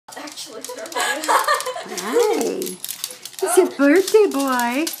actually, Turbo. Hi. It's a birthday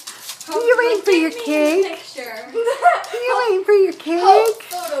boy. Are you waiting for your cake? Are you waiting for your cake?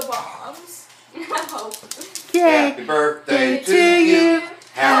 Photo bombs. No. Happy birthday to you.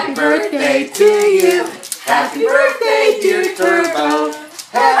 Happy birthday to you. Happy birthday, dear Turbo.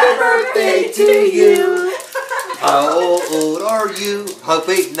 Happy birthday to you. How old are you? Hope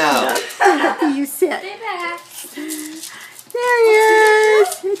no. Happy you sit. Stay back. There he is.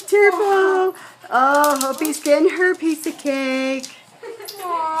 It's Turbo. Oh, hope he's getting her piece of cake.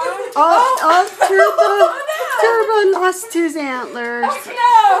 Turbo lost his antlers.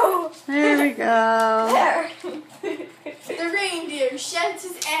 Oh no! There we go. There. The reindeer sheds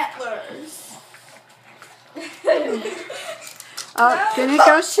his antlers. Oh, gonna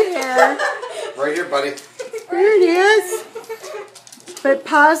go share. Right here, buddy. There it is. But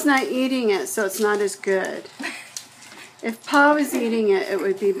Pa's not eating it, so it's not as good. If Pa was eating it, it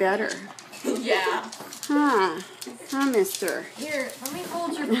would be better. Yeah. Huh, mister? Here, let me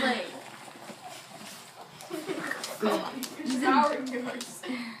hold your plate. Devouring yours.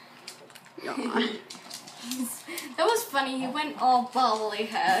 That was funny. He went all bubbly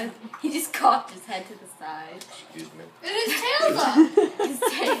head. He just cocked his head to the side. Excuse me. And his tail's up. His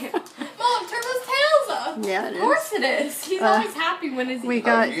tail. Mom, Turbo's tail's up. Yeah, it Of is. course it is. He's always happy when his We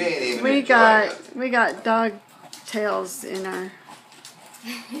got you ain't even enjoying it. we got dog tails in our.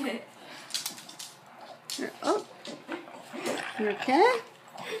 Oh, you okay?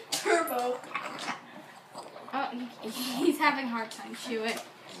 Turbo. Oh, he's having a hard time chewing.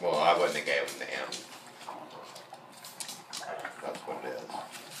 Well, I wouldn't have gave him to him. That's what it is.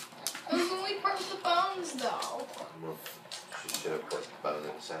 It was when we broke the bones, though. Well, she should have put the bone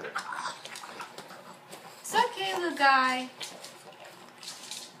in the center. It's okay, little guy.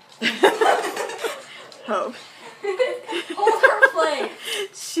 Oh, Hold her plate.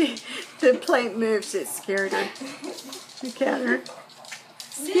 the plate moves. It scared her. Look at her.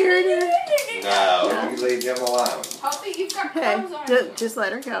 Scared her. No, you leave him alone. Puppy, you've got Okay, clothes on. just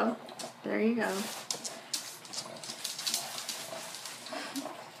let her go. There you go.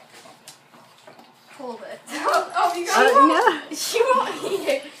 Hold it. Oh, you got No. She won't eat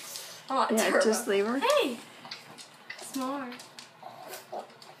it. Oh, Yeah, Turbo. just leave her. Hey. Smart.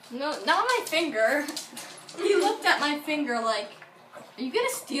 No, not my finger. He looked at my finger like, are you gonna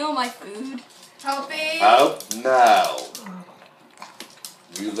steal my food? Puppy. Oh, no.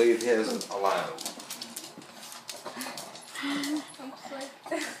 You leave his alone.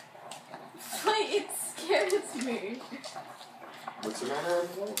 It scares me. What's the matter,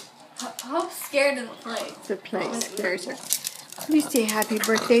 everyone? Hope's scared of the plate. The plate scares her. You say happy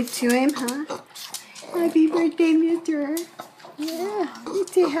birthday to him, huh? Happy birthday, mister. Yeah. You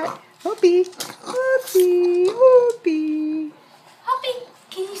say hi. Hoopy. Hoopy. Hoopy. Hoppy,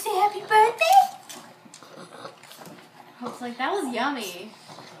 can you say happy birthday? Hope's like, that was yummy.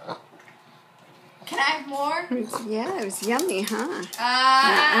 Can I have more? Yeah, it was yummy, huh?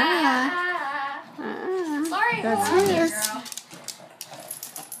 Sorry, That's come here, his. girl.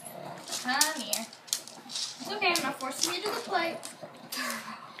 Come here. It's okay, I'm not forcing you to the plate.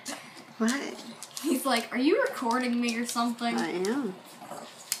 What? He's like, are you recording me or something? I am.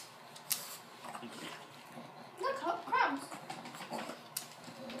 Look, crumbs.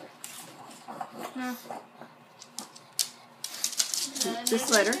 No. Just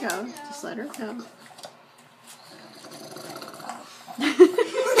let her go. Just let her go.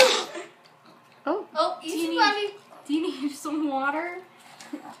 Oh. Oh, do you need some water?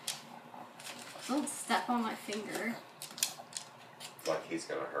 Don't step on my finger. Like he's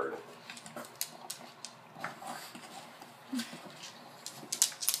gonna hurt it.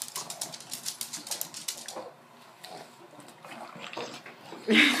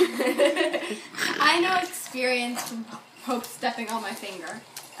 I know experience from Hope stepping on my finger.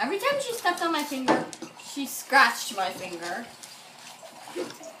 Every time she stepped on my finger, she scratched my finger.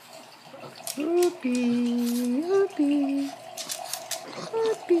 Hoopy. Hoopy.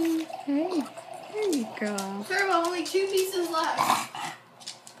 Hoopy. Hey. There you go. Turbo, only 2 pieces left.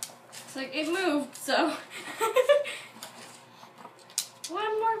 It's like, it moved, so.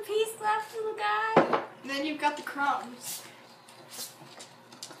 One more piece left, little guy. And then you've got the crumbs.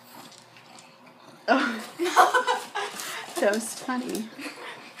 Oh. That was funny.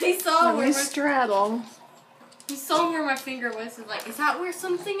 He saw Let where me my, straddle. he saw where my finger was. He's like, is that where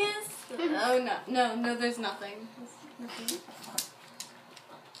something is? Oh, no, there's nothing.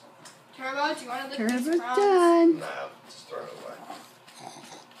 Turbo, do you want to lick these Turbo's crumbs? done. No, just throw it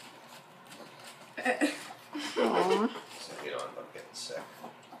away. Aw. So you don't end up getting sick.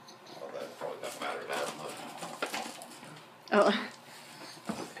 Well, that probably doesn't matter now. Oh.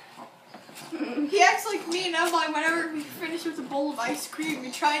 He acts like me and Emily whenever we finish with a bowl of ice cream, we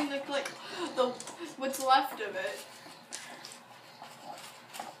try and look like what's left of it.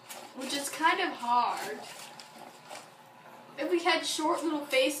 Which is kind of hard. If we had short little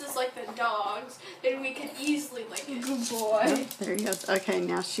faces like the dogs, then we could easily like a good boy. Oh, there he goes. Okay,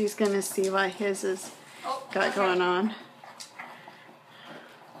 now she's going to see what his is got going on.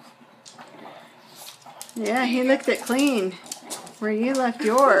 Yeah, he looked it clean. Where you left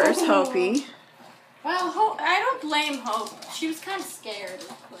yours, Hopi. Well, I don't blame Hope. She was kind of scared.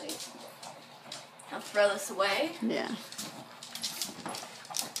 Like, I'll throw this away. Yeah.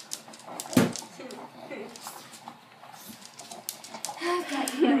 I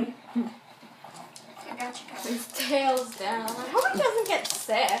got you covered. His tail's down. I hope he doesn't get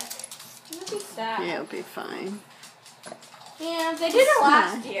sick. He'll be sad. He'll be fine. Yeah, they did it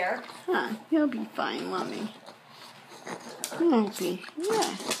last year. Huh, he'll be fine, won't he? Hopi,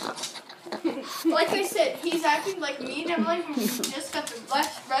 yeah. Like I said, he's acting like me and Emily when we just got the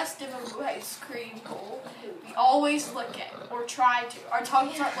rest of a ice cream bowl. We always look at or try to. Our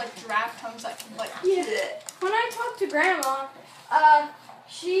tongues aren't like giraffe tongues like Yeah. When I talked to Grandma,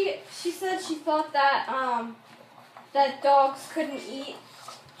 she said she thought that that dogs couldn't eat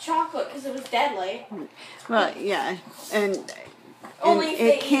chocolate because it was deadly. Well, yeah, and Only if it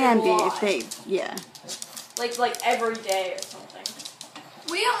they can eat be a if lot. they, yeah. Like every day or something.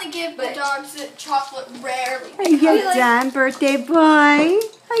 we only give the dogs chocolate rarely. Are you done, birthday boy?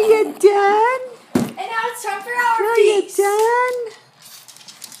 Are you done? And now it's time for our Are you feast. done?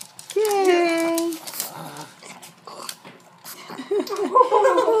 Yay!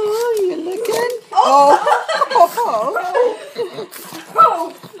 Oh, you looking? Oh!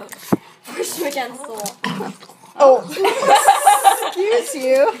 Oh! Push him against the wall. Oh! Excuse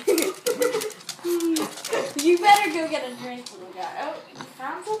you. You better go get a drink, little guy. Oh, you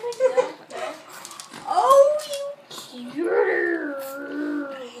found something? No. Oh, you cute.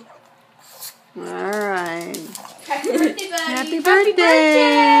 All right. Happy birthday, buddy. Happy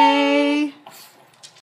birthday!